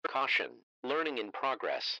Caution, learning in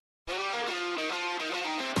progress.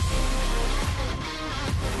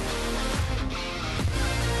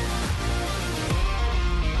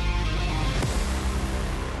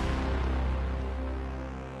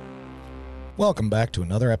 Welcome back to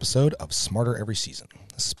another episode of Smarter Every Season.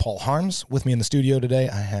 This is Paul Harms. With me in the studio today,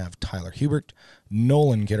 I have Tyler Hubert,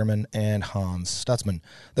 Nolan Gitterman, and Hans Stutzman.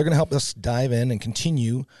 They're going to help us dive in and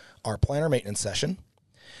continue our planner maintenance session.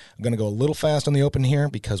 I'm going to go a little fast on the open here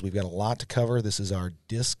because we've got a lot to cover. This is our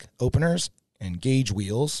disc openers and gauge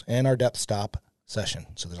wheels and our depth stop session.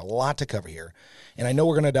 So there's a lot to cover here. And I know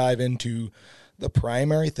we're going to dive into the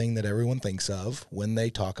primary thing that everyone thinks of when they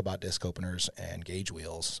talk about disc openers and gauge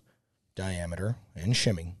wheels: diameter and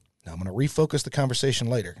shimming. Now I'm going to refocus the conversation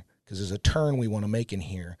later because there's a turn we want to make in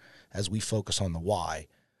here as we focus on the why.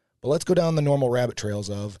 But let's go down the normal rabbit trails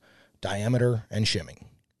of diameter and shimming.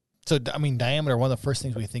 So, I mean, diameter, one of the first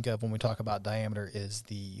things we think of when we talk about diameter is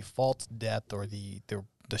the false depth or the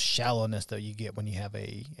shallowness that you get when you have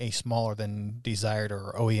a smaller than desired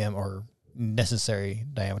or OEM or necessary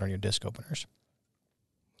diameter in your disc openers.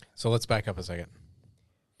 So let's back up a second.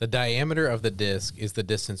 The diameter of the disc is the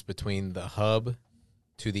distance between the hub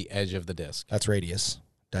to the edge of the disc. That's radius.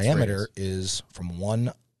 Diameter is from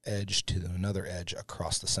one edge to another edge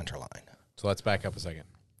across the center line. So let's back up a second.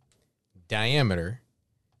 Diameter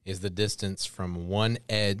is the distance from one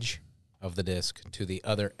edge of the disc to the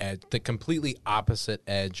other edge, the completely opposite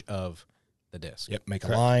edge of the disc. Yep, make a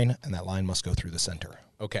line, and that line must go through the center.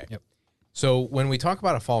 Okay. Yep. So when we talk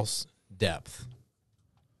about a false depth,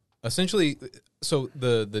 essentially, so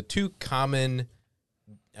the two common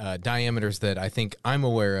diameters that I think I'm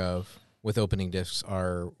aware of with opening discs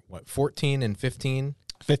are, 14 and 15?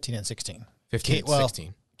 15 and 16. 15 and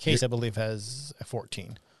 16. Case, I believe, has a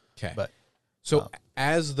 14. Okay. But So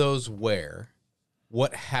as those wear,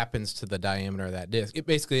 what happens to the diameter of that disc?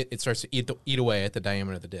 It starts to eat away at the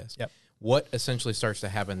diameter of the disc. Yep. What essentially starts to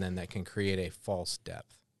happen then that can create a false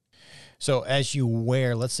depth? So as you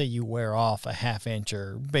wear, let's say you wear off a half inch,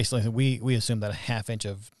 or basically we assume that a half inch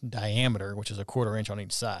of diameter, which is a quarter inch on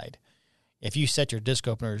each side. If you set your disc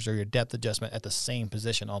openers or your depth adjustment at the same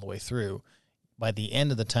position all the way through, by the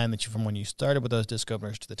end of the time that from when you started with those disc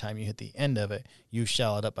openers to the time you hit the end of it, you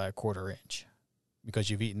shallow it up by a quarter inch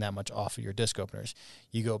because you've eaten that much off of your disc openers.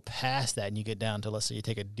 You go past that and you get down to, let's say you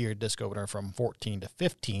take a Deere disc opener from 14 to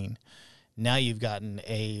 15. Now you've gotten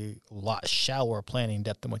a lot shallower planning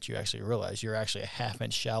depth than what you actually realize. You're actually a half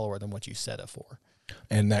inch shallower than what you set it for.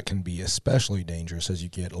 And that can be especially dangerous as you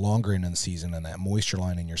get longer into the season and that moisture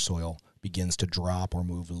line in your soil begins to drop or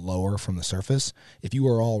move lower from the surface. If you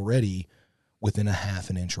are already within a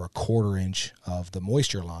half an inch or a quarter inch of the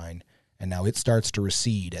moisture line, and now it starts to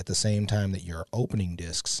recede at the same time that your opening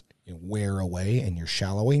discs wear away and you're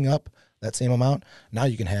shallowing up that same amount, now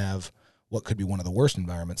you can have what could be one of the worst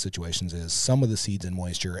environment situations is some of the seeds in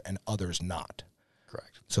moisture and others not.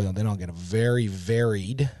 Correct. So then I'll get a very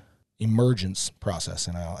varied emergence process,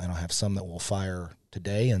 and I'll have some that will fire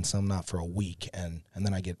today and some not for a week, and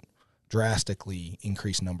then I get drastically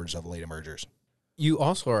increased numbers of late emergers. You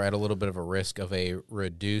also are at a little bit of a risk of a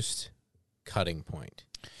reduced cutting point.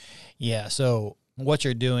 Yeah, so what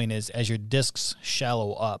you're doing is as your discs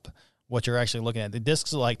shallow up, what you're actually looking at, the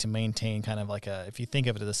discs like to maintain kind of like if you think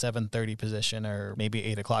of it as a 7:30 position or maybe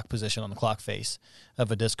 8 o'clock position on the clock face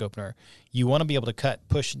of a disc opener, you want to be able to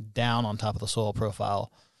push down on top of the soil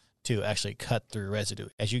profile to actually cut through residue.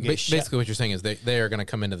 As you get basically what you're saying is they are going to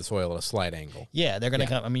come into the soil at a slight angle. Yeah, they're going to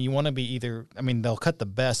come. I mean, you want to be they'll cut the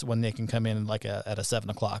best when they can come in like at a 7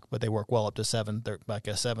 o'clock, but they work well up to like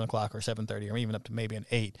a 7 o'clock or 7:30 or even up to maybe an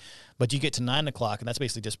 8. But you get to 9 o'clock, and that's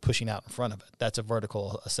basically just pushing out in front of it. That's a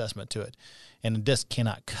vertical assessment to it. And the disc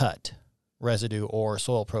cannot cut residue or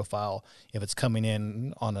soil profile if it's coming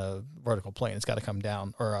in on a vertical plane. It's got to come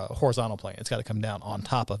down, or a horizontal plane. It's got to come down on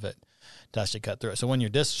top of it to actually cut through it. So when your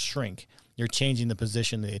discs shrink, you're changing the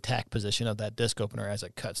position, the attack position of that disc opener as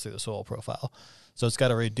it cuts through the soil profile. So it's got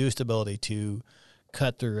a reduced ability to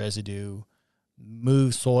cut through residue,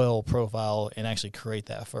 move soil profile, and actually create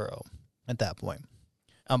that furrow at that point.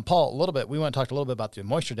 Paul, we want to talk a little bit about the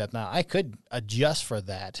moisture depth. Now, I could adjust for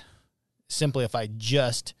that simply if I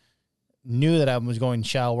just knew that I was going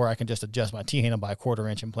shallow, where I can just adjust my T-handle by a quarter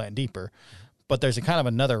inch and plant deeper. But there's a kind of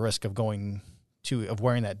another risk of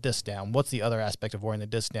wearing that disc down. What's the other aspect of wearing the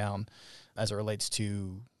disc down as it relates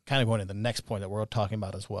to kind of going to the next point that we're talking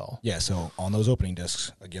about as well? Yeah, so on those opening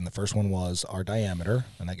discs, again, the first one was our diameter,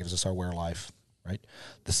 and that gives us our wear life, right?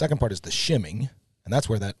 The second part is the shimming, and that's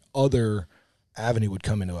where that other avenue would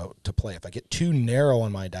come into to play. If I get too narrow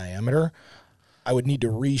on my diameter, I would need to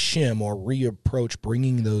re-shim or reapproach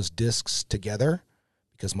bringing those discs together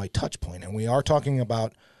because my touch point, and we are talking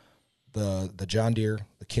about the John Deere,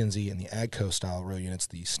 the Kinsey, and the AGCO style row units,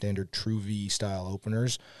 the standard True V style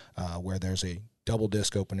openers, where there's a double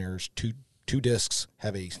disc openers, two discs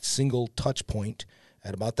have a single touch point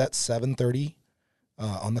at about that 730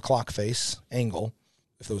 on the clock face angle.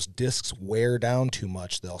 If those discs wear down too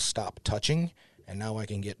much, they'll stop touching, and now I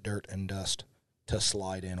can get dirt and dust to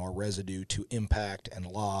slide in or residue to impact and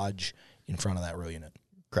lodge in front of that row unit.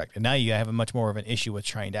 Correct. And now you have a much more of an issue with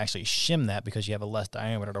trying to actually shim that because you have a less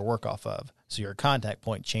diameter to work off of. So your contact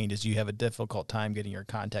point changes. You have a difficult time getting your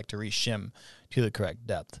contact to re-shim to the correct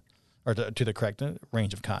depth or to the correct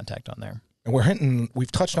range of contact on there. And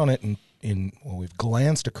we've touched on it we've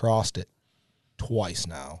glanced across it twice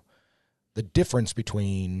now. The difference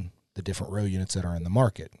between the different row units that are in the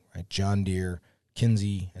market, right? John Deere,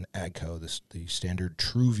 Kinsey, and AGCO, the standard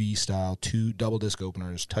True V style, two double disc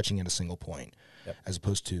openers touching at a single point, as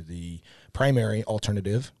opposed to the primary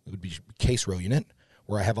alternative, it would be case row unit,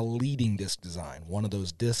 where I have a leading disc design. One of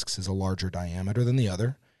those discs is a larger diameter than the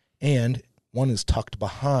other, and one is tucked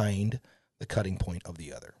behind the cutting point of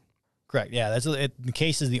the other. Correct. Yeah, the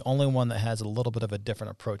case is the only one that has a little bit of a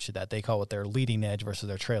different approach to that. They call it their leading edge versus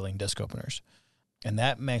their trailing disc openers. And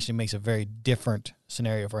that actually makes a very different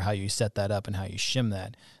scenario for how you set that up and how you shim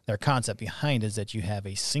that. Their concept behind is that you have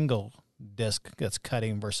a single disc that's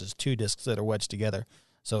cutting versus two discs that are wedged together.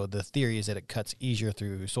 So the theory is that it cuts easier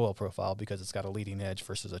through soil profile because it's got a leading edge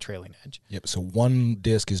versus a trailing edge. Yep. So one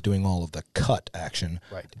disc is doing all of the cut action.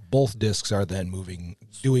 Right. Both discs are then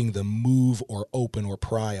doing the move or open or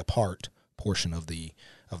pry apart portion of the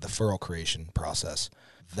furrow creation process.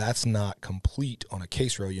 That's not complete on a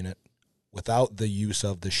case row unit without the use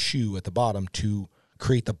of the shoe at the bottom to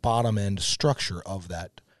create the bottom end structure of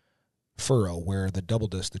that furrow, where the double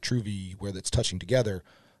disc, the True V, where it's touching together,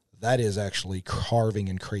 that is actually carving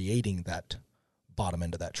and creating that bottom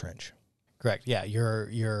end of that trench. Correct. Yeah,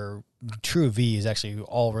 your True V is actually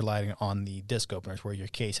all relying on the disc openers, where your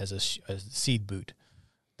case has a seed boot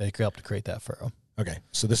that can help to create that furrow. Okay,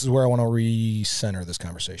 so this is where I want to recenter this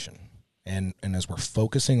conversation. And as we're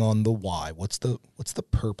focusing on the why, what's the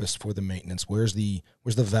purpose for the maintenance? Where's the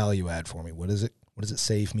value add for me? What does it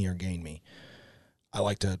save me or gain me? I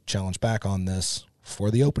like to challenge back on this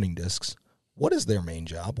for the opening discs. What is their main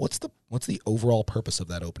job? What's the overall purpose of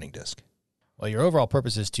that opening disc? Well, your overall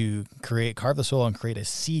purpose is to carve the soil and create a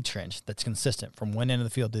seed trench that's consistent from one end of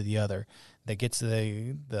the field to the other, that gets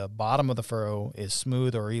the bottom of the furrow is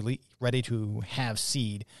smooth or ready to have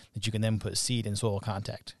seed, that you can then put seed and soil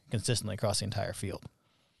contact consistently across the entire field.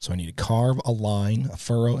 So I need to carve a line, a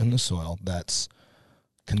furrow in the soil that's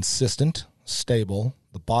consistent, stable.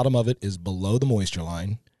 The bottom of it is below the moisture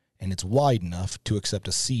line, and it's wide enough to accept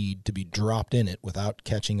a seed to be dropped in it without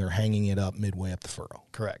catching or hanging it up midway up the furrow.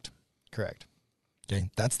 Correct. Okay,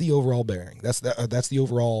 that's the overall bearing. That's the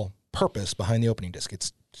overall purpose behind the opening disc.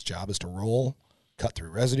 Its job is to roll, cut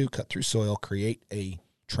through residue, cut through soil, create a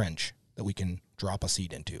trench that we can drop a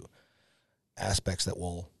seed into. Aspects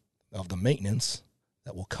of the maintenance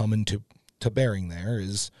that will come into bearing there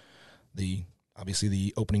is obviously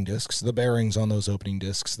the opening discs, the bearings on those opening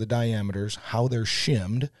discs, the diameters, how they're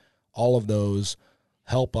shimmed. All of those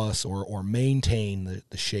help us or maintain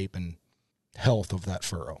the shape and health of that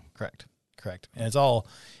furrow. Correct. And it's all,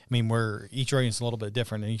 each variant is a little bit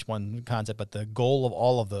different in each one concept, but the goal of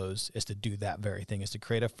all of those is to do that very thing, is to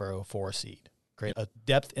create a furrow for a seed, create a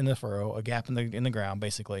depth in the furrow, a gap in the ground,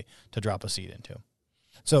 basically, to drop a seed into.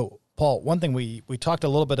 So, Paul, one thing we talked a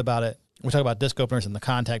little bit about it. We talked about disc openers and the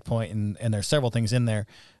contact point, and there's several things in there.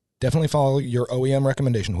 Definitely follow your OEM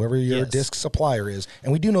recommendation, whoever your disc supplier is.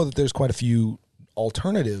 And we do know that there's quite a few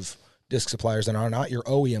alternative disc suppliers that are not your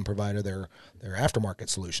OEM provider, they're aftermarket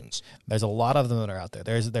solutions. There's a lot of them that are out there.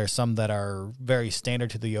 There's some that are very standard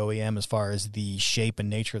to the OEM as far as the shape and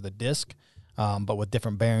nature of the disc, but with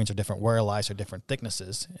different bearings or different wear lives or different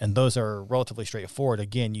thicknesses. And those are relatively straightforward.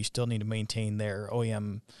 Again, you still need to maintain their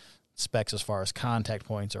OEM specs as far as contact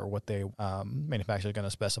points or what they manufacturer are going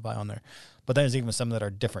to specify on there. But there's even some that are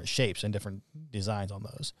different shapes and different designs on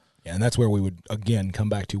those. Yeah, and that's where we would, again, come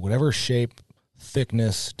back to whatever shape,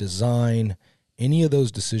 thickness, design, any of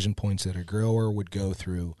those decision points that a grower would go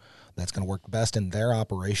through that's going to work best in their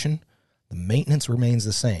operation. The maintenance remains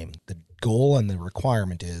the same. The goal and the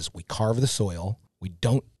requirement is we carve the soil. We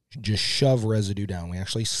don't just shove residue down. We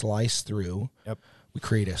actually slice through. Yep. We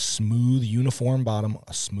create a smooth, uniform bottom,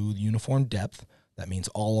 a smooth, uniform depth. That means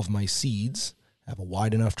all of my seeds have a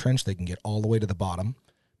wide enough trench they can get all the way to the bottom,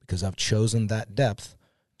 because I've chosen that depth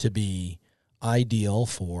to be ideal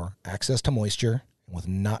for access to moisture with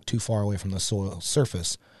not too far away from the soil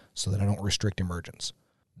surface so that I don't restrict emergence.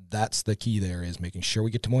 that's the key there, is making sure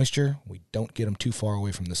we get to moisture. We don't get them too far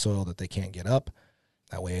away from the soil that they can't get up.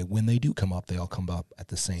 That way, when they do come up, they all come up at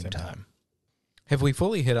the same time. Have we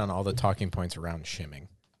fully hit on all the talking points around shimming?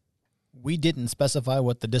 We didn't specify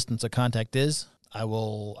what the distance of contact is.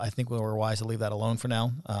 I think we were wise to leave that alone for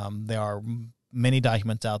now. There are many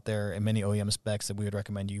documents out there and many OEM specs that we would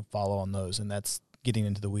recommend you follow on those, and that's getting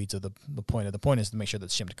into the weeds of the point. The point is to make sure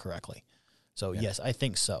that's shimmed correctly. So yes, I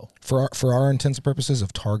think so. For our intents and purposes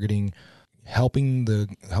of targeting, helping the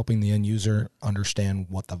end user understand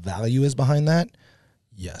what the value is behind that,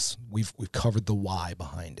 yes, we've covered the why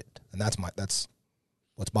behind it, and that's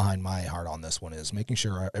what's behind my heart on this one, is making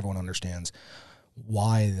sure everyone understands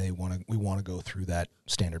why we want to go through that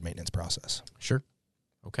standard maintenance process. Sure.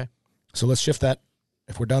 Okay. So let's shift that.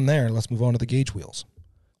 If we're done there, let's move on to the gauge wheels.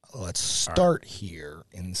 Let's start here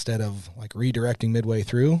instead of like redirecting midway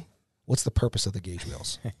through. What's the purpose of the gauge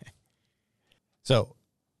wheels? So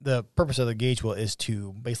the purpose of the gauge wheel is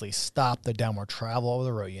to basically stop the downward travel of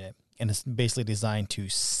the row unit, and it's basically designed to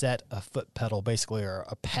set a foot pedal, basically, or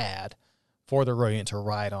a pad for the row unit to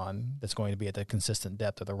ride on that's going to be at the consistent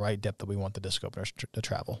depth or the right depth that we want the disc openers to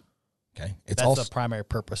travel. Okay. That's the primary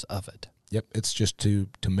purpose of it. Yep. It's just to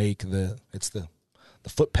make the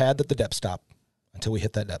foot pad at the depth stop until we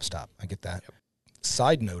hit that depth stop. I get that. Yep.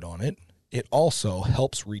 Side note on it, it also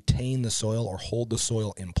helps retain the soil or hold the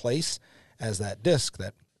soil in place, as that disc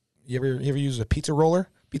that you ever use a pizza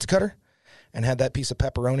cutter, and had that piece of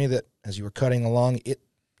pepperoni that as you were cutting along, it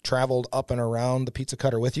traveled up and around the pizza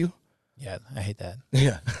cutter with you. Yeah, I hate that.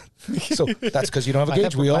 Yeah. So that's because you don't have a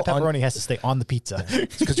gauge wheel. My pepperoni has to stay on the pizza.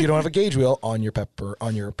 It's because you don't have a gauge wheel on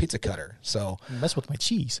your pizza cutter. So mess with my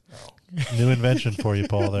cheese. New invention for you,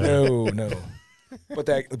 Paul. There. No. But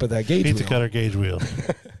that gauge Pizza wheel. cutter gauge wheel.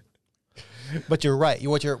 But you're right.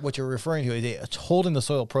 What you're referring to is it's holding the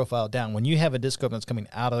soil profile down. When you have a disc opener that's coming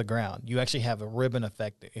out of the ground, you actually have a ribbon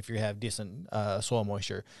effect if you have decent soil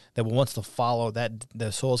moisture that wants to follow that.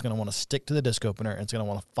 The soil is going to want to stick to the disc opener, and it's going to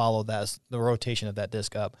want to follow the rotation of that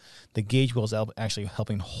disc up. The gauge wheel is actually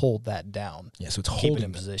helping hold that down. Yeah, so it's keep holding it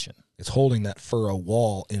in position. It's holding that furrow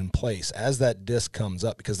wall in place as that disc comes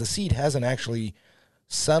up, because the seed hasn't actually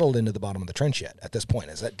settled into the bottom of the trench yet at this point.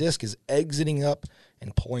 As that disc is exiting up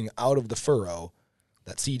and pulling out of the furrow,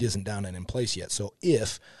 that seed isn't down and in place yet. So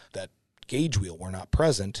if that gauge wheel were not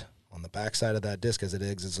present on the backside of that disc as it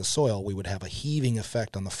exits the soil, we would have a heaving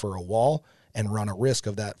effect on the furrow wall and run a risk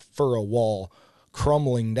of that furrow wall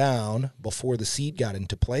crumbling down before the seed got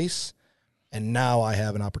into place. And now I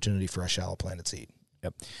have an opportunity for a shallow planted seed.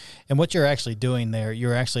 Yep. And what you're actually doing there,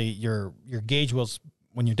 you're actually your gauge wheels,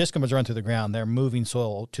 when your disc openers run through the ground, they're moving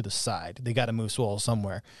soil to the side. They got to move soil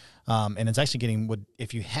somewhere. And it's actually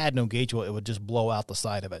if you had no gauge wheel, it would just blow out the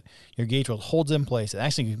side of it. Your gauge wheel holds in place. It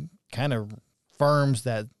actually kind of firms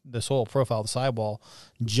the soil profile of the sidewall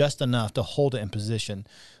just enough to hold it in position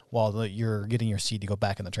while you're getting your seed to go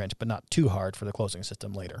back in the trench, but not too hard for the closing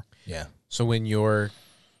system later. Yeah. So when your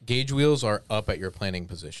gauge wheels are up at your planting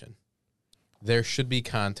position, there should be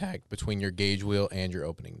contact between your gauge wheel and your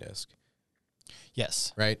opening disc.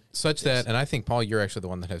 Yes. Right? Such that, and I think, Paul, you're actually the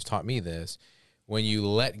one that has taught me this, when you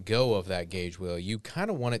let go of that gauge wheel, you kind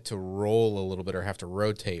of want it to roll a little bit or have to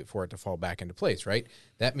rotate for it to fall back into place, right?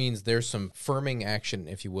 That means there's some firming action,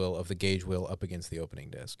 if you will, of the gauge wheel up against the opening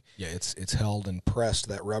disc. Yeah, it's held and pressed.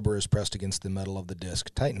 That rubber is pressed against the metal of the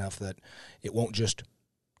disc tight enough that it won't just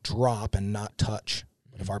drop and not touch.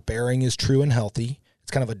 But if our bearing is true and healthy,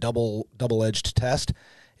 it's kind of a double-edged test.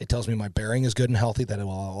 It tells me my bearing is good and healthy, that it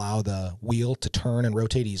will allow the wheel to turn and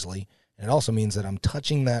rotate easily. And it also means that I'm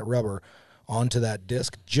touching that rubber onto that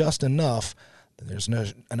disc just enough that there's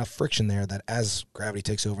enough friction there that as gravity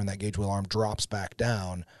takes over and that gauge wheel arm drops back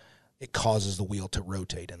down, it causes the wheel to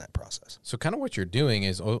rotate in that process. So kind of what you're doing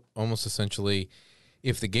is almost essentially,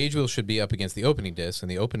 if the gauge wheel should be up against the opening disc and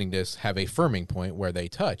the opening discs have a firming point where they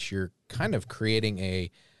touch, you're kind of creating a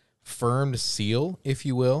firmed seal, if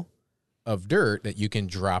you will, of dirt that you can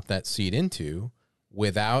drop that seed into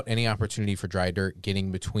without any opportunity for dry dirt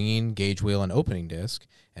getting between gauge wheel and opening disc.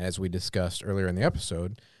 And as we discussed earlier in the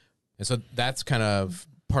episode, and so that's kind of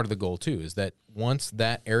part of the goal too, is that once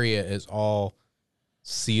that area is all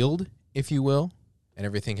sealed, if you will, and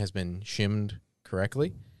everything has been shimmed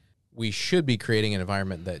correctly, we should be creating an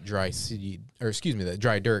environment that that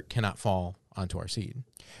dry dirt cannot fall onto our seed.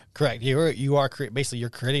 Correct. You are basically you're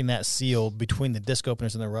creating that seal between the disc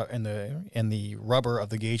openers and the rubber of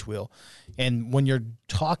the gauge wheel. And when you're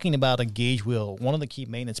talking about a gauge wheel, one of the key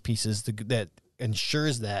maintenance pieces that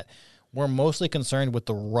ensures that We're mostly concerned with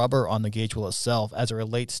the rubber on the gauge wheel itself as it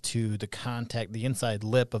relates to the contact, the inside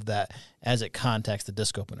lip of that as it contacts the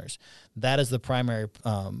disc openers. That is the primary,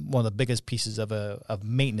 one of the biggest pieces of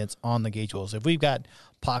maintenance on the gauge wheels. If we've got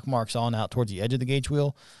pock marks on out towards the edge of the gauge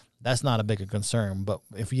wheel, that's not a big concern. But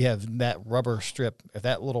if you have that rubber strip, if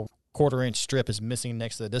that little quarter-inch strip is missing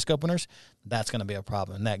next to the disc openers, that's going to be a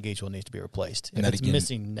problem, and that gauge wheel needs to be replaced. And if it's again,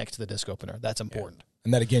 missing next to the disc opener, that's important.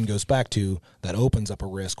 And that again goes back to that opens up a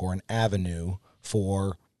risk or an avenue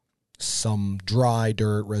for some dry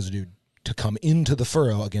dirt residue to come into the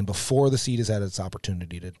furrow again before the seed has had its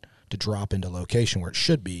opportunity to drop into location where it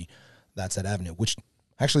should be. That's that avenue, which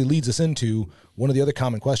actually leads us into one of the other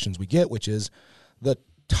common questions we get, which is the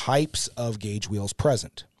types of gauge wheels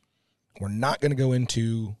present. We're not going to go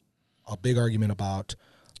into a big argument about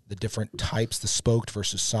the different types, the spoked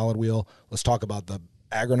versus solid wheel. Let's talk about the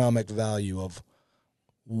agronomic value of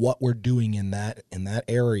what we're doing in that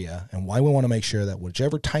area and why we want to make sure that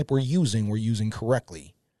whichever type we're using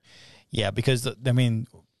correctly. Yeah, because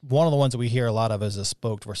one of the ones that we hear a lot of is a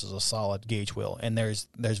spoked versus a solid gauge wheel, and there's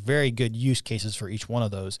very good use cases for each one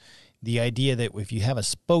of those. The idea that if you have a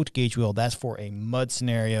spoked gauge wheel, that's for a mud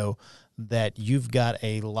scenario that you've got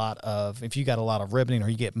if you got a lot of ribboning or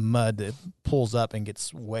you get mud that pulls up and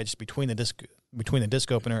gets wedged between the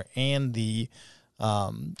disc opener and the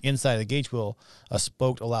inside of the gauge wheel, a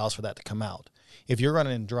spoked allows for that to come out. If you're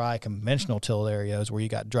running in dry conventional till areas where you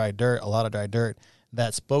got a lot of dry dirt,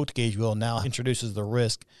 that spoked gauge wheel now introduces the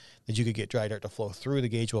risk that you could get dry dirt to flow through the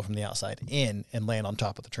gauge wheel from the outside in and land on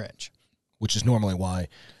top of the trench. Which is normally why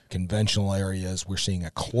conventional areas we're seeing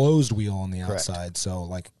a closed wheel on the outside. Correct. So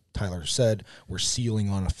like Tyler said, we're sealing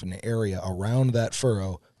off an area around that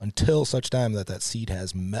furrow until such time that seed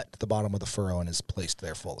has met the bottom of the furrow and is placed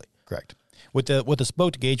there fully. Correct. With the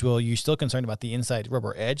spoked gauge wheel, you're still concerned about the inside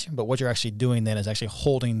rubber edge, but what you're actually doing then is actually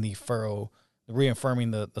holding the furrow,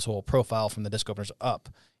 reaffirming the soil profile from the disc openers up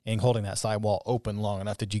and holding that sidewall open long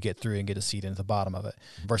enough that you get through and get a seed into the bottom of it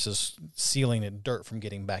versus sealing the dirt from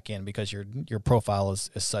getting back in because your profile is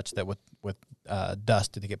such that with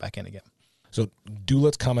dust to get back in again. So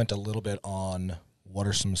let's comment a little bit on what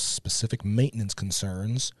are some specific maintenance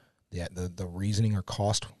concerns, the reasoning or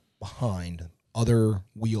cost behind other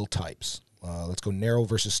wheel types. Let's go narrow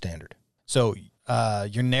versus standard. So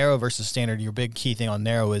your narrow versus standard, your big key thing on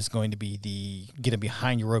narrow is going to be the getting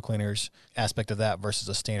behind your row cleaners aspect of that versus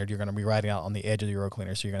a standard. You're going to be riding out on the edge of your row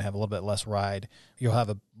cleaner, so you're going to have a little bit less ride. You'll have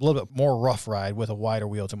a little bit more rough ride with a wider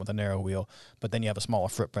wheel than with a narrow wheel, but then you have a smaller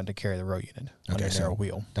footprint to carry the row unit on your narrow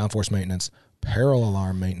wheel. Downforce maintenance, parallel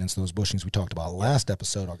arm maintenance, those bushings we talked about last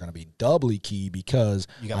episode are going to be doubly key because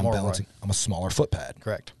I'm a smaller foot pad.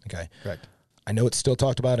 Correct. Okay. Correct. I know it's still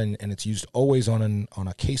talked about and it's used always on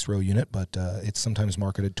a case row unit, but it's sometimes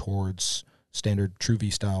marketed towards standard True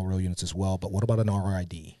V style row units as well. But what about an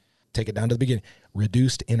RID? Take it down to the beginning.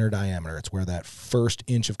 Reduced inner diameter. It's where that first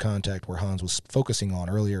inch of contact where Hans was focusing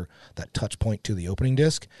on earlier, that touch point to the opening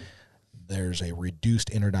disc. There's a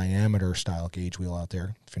reduced inner diameter style gauge wheel out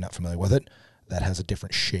there, if you're not familiar with it, that has a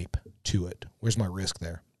different shape to it. Where's my risk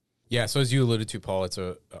there? Yeah, so as you alluded to, Paul, it's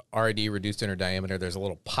a RID, reduced inner diameter. There's a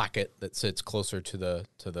little pocket that sits closer to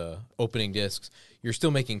the opening discs. You're still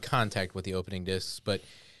making contact with the opening discs, but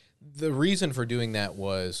the reason for doing that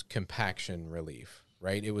was compaction relief,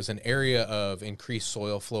 right? It was an area of increased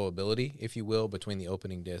soil flowability, if you will, between the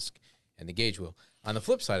opening disc and the gauge wheel. On the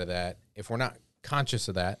flip side of that, if we're not conscious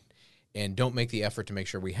of that and don't make the effort to make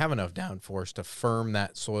sure we have enough downforce to firm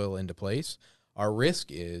that soil into place, our risk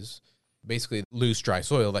is basically loose, dry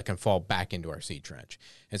soil that can fall back into our seed trench.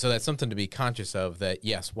 And so that's something to be conscious of, that,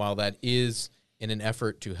 yes, while that is in an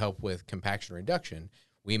effort to help with compaction reduction,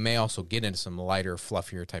 we may also get into some lighter,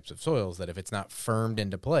 fluffier types of soils that if it's not firmed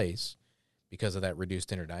into place because of that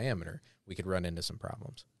reduced inner diameter, we could run into some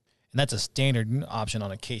problems. And that's a standard option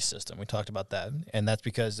on a case system. We talked about that. And that's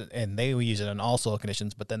because, and they will use it in all soil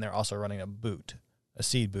conditions, but then they're also running a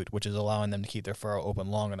seed boot, which is allowing them to keep their furrow open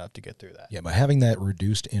long enough to get through that. Yeah, by having that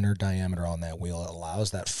reduced inner diameter on that wheel, it allows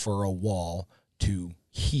that furrow wall to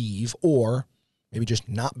heave or maybe just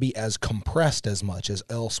not be as compressed as much as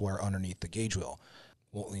elsewhere underneath the gauge wheel.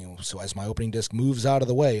 Well, so as my opening disc moves out of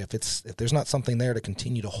the way, if there's not something there to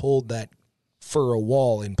continue to hold that furrow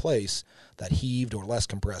wall in place, that heaved or less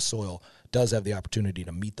compressed soil does have the opportunity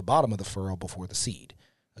to meet the bottom of the furrow before the seed.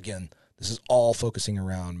 Again, this is all focusing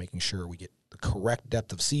around making sure we get the correct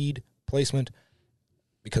depth of seed placement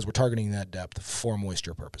because we're targeting that depth for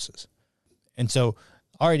moisture purposes. And so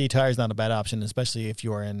RID tire is not a bad option, especially if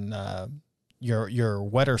you're in your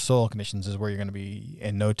wetter soil conditions is where you're going to be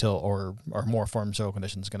in no-till or more firm soil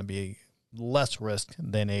conditions, going to be less risk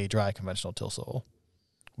than a dry conventional till soil.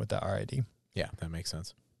 with the RID. Yeah, that makes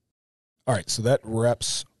sense. All right, so that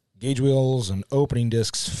reps gauge wheels and opening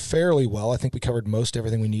discs fairly well. I think we covered most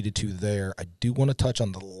everything we needed to there. I do want to touch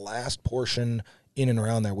on the last portion in and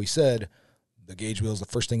around there. We said the gauge wheels, the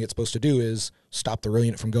first thing it's supposed to do is stop the row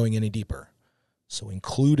unit from going any deeper. So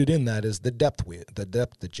included in that is the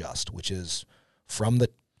depth adjust, which is from the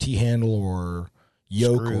T-handle or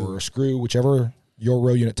yoke or screw, whichever your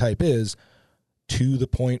row unit type is, to the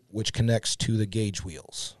point which connects to the gauge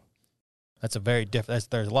wheels. That's a very different.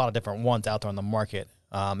 There's a lot of different ones out there on the market.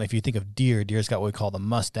 If you think of Deere's got what we call the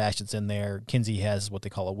mustache that's in there. Kinsey has what they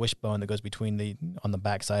call a wishbone that goes between on the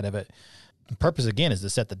back side of it. The purpose, again, is to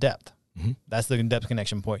set the depth. Mm-hmm. That's the depth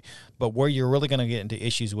connection point. But where you're really going to get into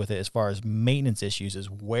issues with it as far as maintenance issues is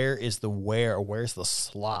where is the wear or where's the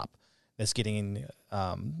slop that's getting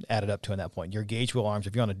added up to in that point. Your gauge wheel arms,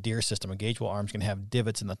 if you're on a Deere system, a gauge wheel arm's can have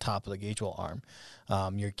divots in the top of the gauge wheel arm.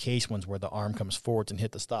 Your case ones where the arm comes forwards and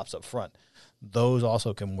hit the stops up front, those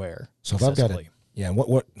also can wear. So if I've got and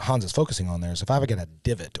what Hans is focusing on there is if I get a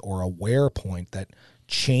divot or a wear point that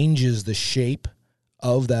changes the shape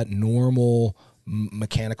of that normal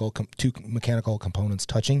two mechanical components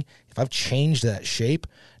touching, if I've changed that shape,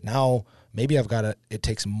 now maybe it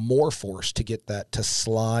takes more force to get that to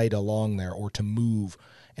slide along there or to move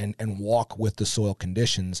and walk with the soil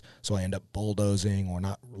conditions, so I end up bulldozing or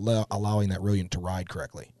not allowing that row unit to ride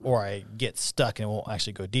correctly. Or I get stuck and it won't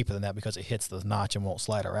actually go deeper than that because it hits the notch and won't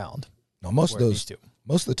slide around. Now, most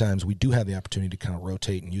of the times we do have the opportunity to kind of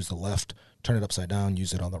rotate and use the left, turn it upside down,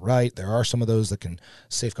 use it on the right. There are some of those that can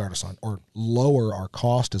safeguard us on or lower our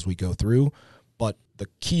cost as we go through. But the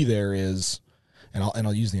key there is, and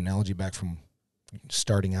I'll use the analogy back from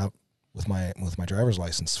starting out with my driver's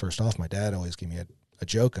license. First off, my dad always gave me a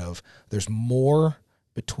joke of there's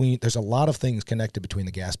a lot of things connected between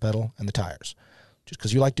the gas pedal and the tires. Just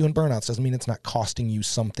because you like doing burnouts doesn't mean it's not costing you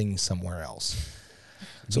something somewhere else.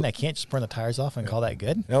 So I can't just burn the tires off and call that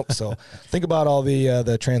good? Nope. So think about all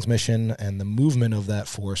the transmission and the movement of that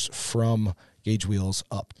force from gauge wheels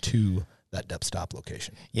up to that depth stop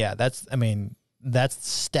location. Yeah, that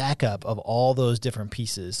stack up of all those different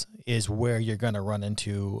pieces is where you're going to run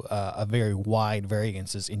into a very wide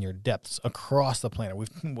variances in your depths across the planter.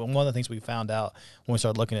 One of the things we found out when we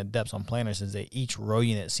started looking at depths on planters is that each row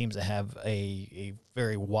unit seems to have a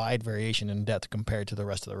very wide variation in depth compared to the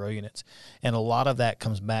rest of the row units. And a lot of that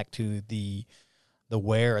comes back to the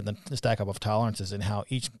wear and the stack up of tolerances and how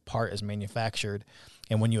each part is manufactured.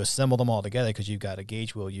 And when you assemble them all together, because you've got a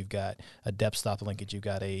gauge wheel, you've got a depth stop linkage, you've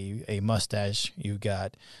got a mustache, you've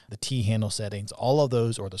got the T-handle settings, all of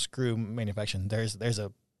those, or the screw manufacturing, there's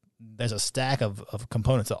a stack of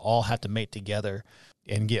components that all have to mate together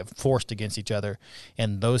and get forced against each other.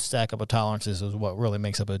 And those stack up of tolerances is what really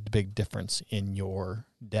makes up a big difference in your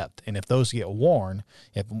depth. And if those get worn,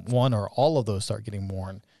 if one or all of those start getting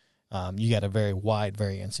worn, you got a very wide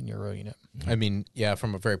variance in your row unit. I mean, yeah,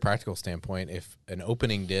 from a very practical standpoint, if an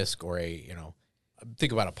opening disc or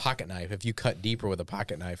think about a pocket knife. If you cut deeper with a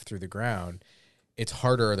pocket knife through the ground, it's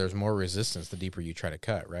harder or there's more resistance the deeper you try to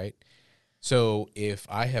cut, right? So if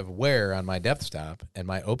I have wear on my depth stop and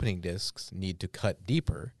my opening discs need to cut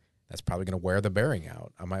deeper, that's probably going to wear the bearing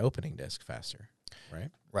out on my opening disc faster, right?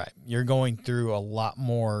 Right. You're going through a lot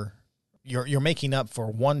more. You're making up for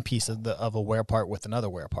one piece of a wear part with another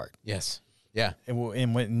wear part. Yes. Yeah.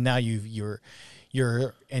 And when now you're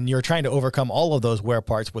trying to overcome all of those wear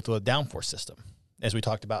parts with a downforce system, as we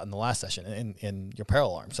talked about in the last session in your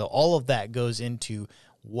parallel arm. So all of that goes into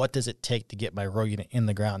what does it take to get my row unit in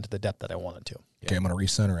the ground to the depth that I want it to. Okay, I'm going to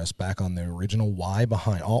recenter us back on the original why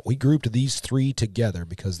behind. We grouped these three together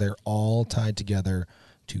because they're all tied together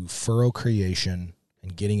to furrow creation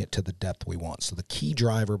and getting it to the depth we want. So the key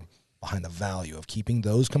driver behind the value of keeping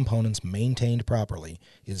those components maintained properly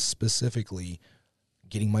is specifically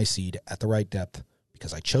getting my seed at the right depth,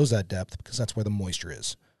 because I chose that depth because that's where the moisture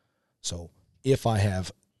is. So if I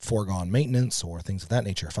have foregone maintenance or things of that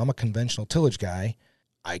nature, if I'm a conventional tillage guy,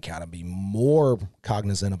 I gotta be more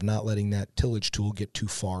cognizant of not letting that tillage tool get too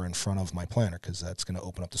far in front of my planter, because that's going to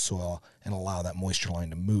open up the soil and allow that moisture line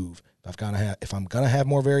to move. If I'm gonna have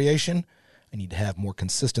more variation, I need to have more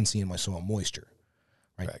consistency in my soil moisture.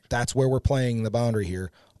 Right? Correct. That's where we're playing the boundary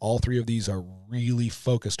here. All three of these are really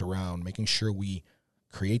focused around making sure we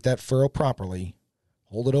create that furrow properly,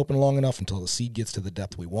 hold it open long enough until the seed gets to the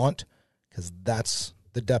depth we want, because that's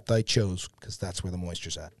the depth I chose, because that's where the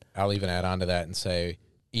moisture's at. I'll even add on to that and say,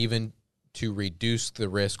 even to reduce the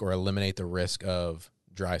risk or eliminate the risk of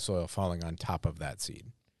dry soil falling on top of that seed.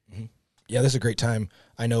 Mm-hmm. Yeah, this is a great time.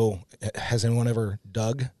 I know, has anyone ever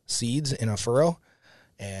dug seeds in a furrow?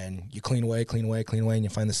 And you clean away, and you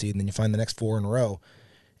find the seed, and then you find the next four in a row.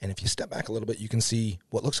 And if you step back a little bit, you can see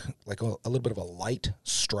what looks like a little bit of a light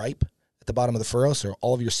stripe at the bottom of the furrow. So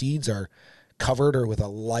all of your seeds are covered or with a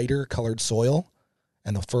lighter colored soil,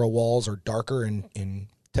 and the furrow walls are darker in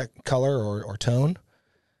color or tone.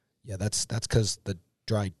 Yeah, that's because the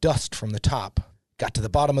dry dust from the top got to the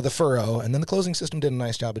bottom of the furrow, and then the closing system did a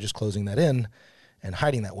nice job of just closing that in and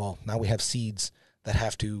hiding that. Well, now we have seeds that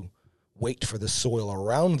have to wait for the soil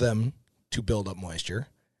around them to build up moisture,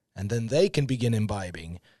 and then they can begin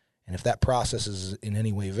imbibing. And if that process is in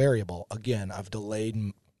any way variable, again, I've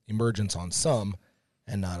delayed emergence on some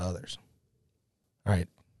and not others. All right,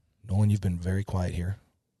 Nolan, you've been very quiet here.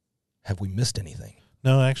 Have we missed anything?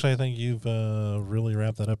 No, actually, I think you've really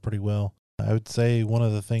wrapped that up pretty well. I would say one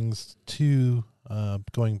of the things, too,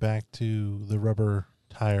 going back to the rubber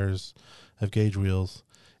tires of gauge wheels,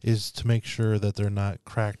 is to make sure that they're not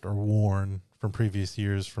cracked or worn from previous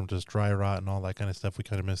years from just dry rot and all that kind of stuff. We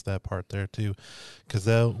kind of missed that part there, too, because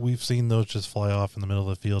we've seen those just fly off in the middle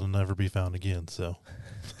of the field and never be found again, so...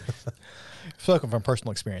 Spoken from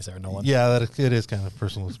personal experience there, Nolan. Yeah, it is kind of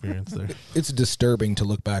personal experience there. It's disturbing to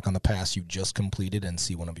look back on the pass you just completed and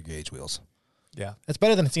see one of your gauge wheels. Yeah. It's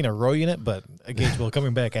better than seeing a row unit, but a gauge wheel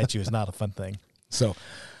coming back at you is not a fun thing. So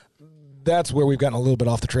that's where we've gotten a little bit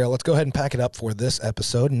off the trail. Let's go ahead and pack it up for this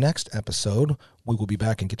episode. Next episode, we will be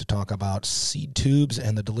back and get to talk about seed tubes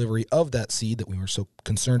and the delivery of that seed that we were so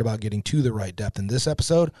concerned about getting to the right depth. In this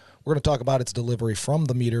episode, we're going to talk about its delivery from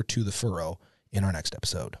the meter to the furrow in our next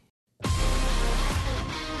episode.